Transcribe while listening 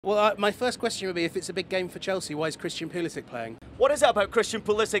Well, my first question would be, if it's a big game for Chelsea, why is Christian Pulisic playing? What is it about Christian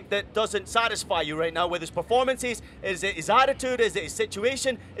Pulisic that doesn't satisfy you right now with his performances? Is it his attitude? Is it his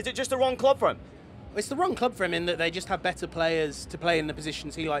situation? Is it just the wrong club for him? It's the wrong club for him in that they just have better players to play in the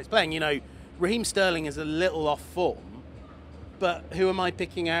positions he likes playing. You know, Raheem Sterling is a little off form, but who am I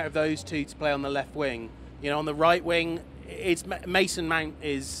picking out of those two to play on the left wing? You know, on the right wing, it's Mason Mount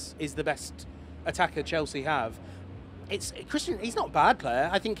is the best attacker Chelsea have. It's Christian. He's not a bad player.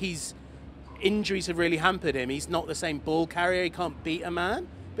 I think injuries have really hampered him. He's not the same ball carrier. He can't beat a man,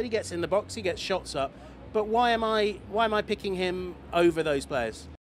 but he gets in the box. He gets shots up. But why am I picking him over those players?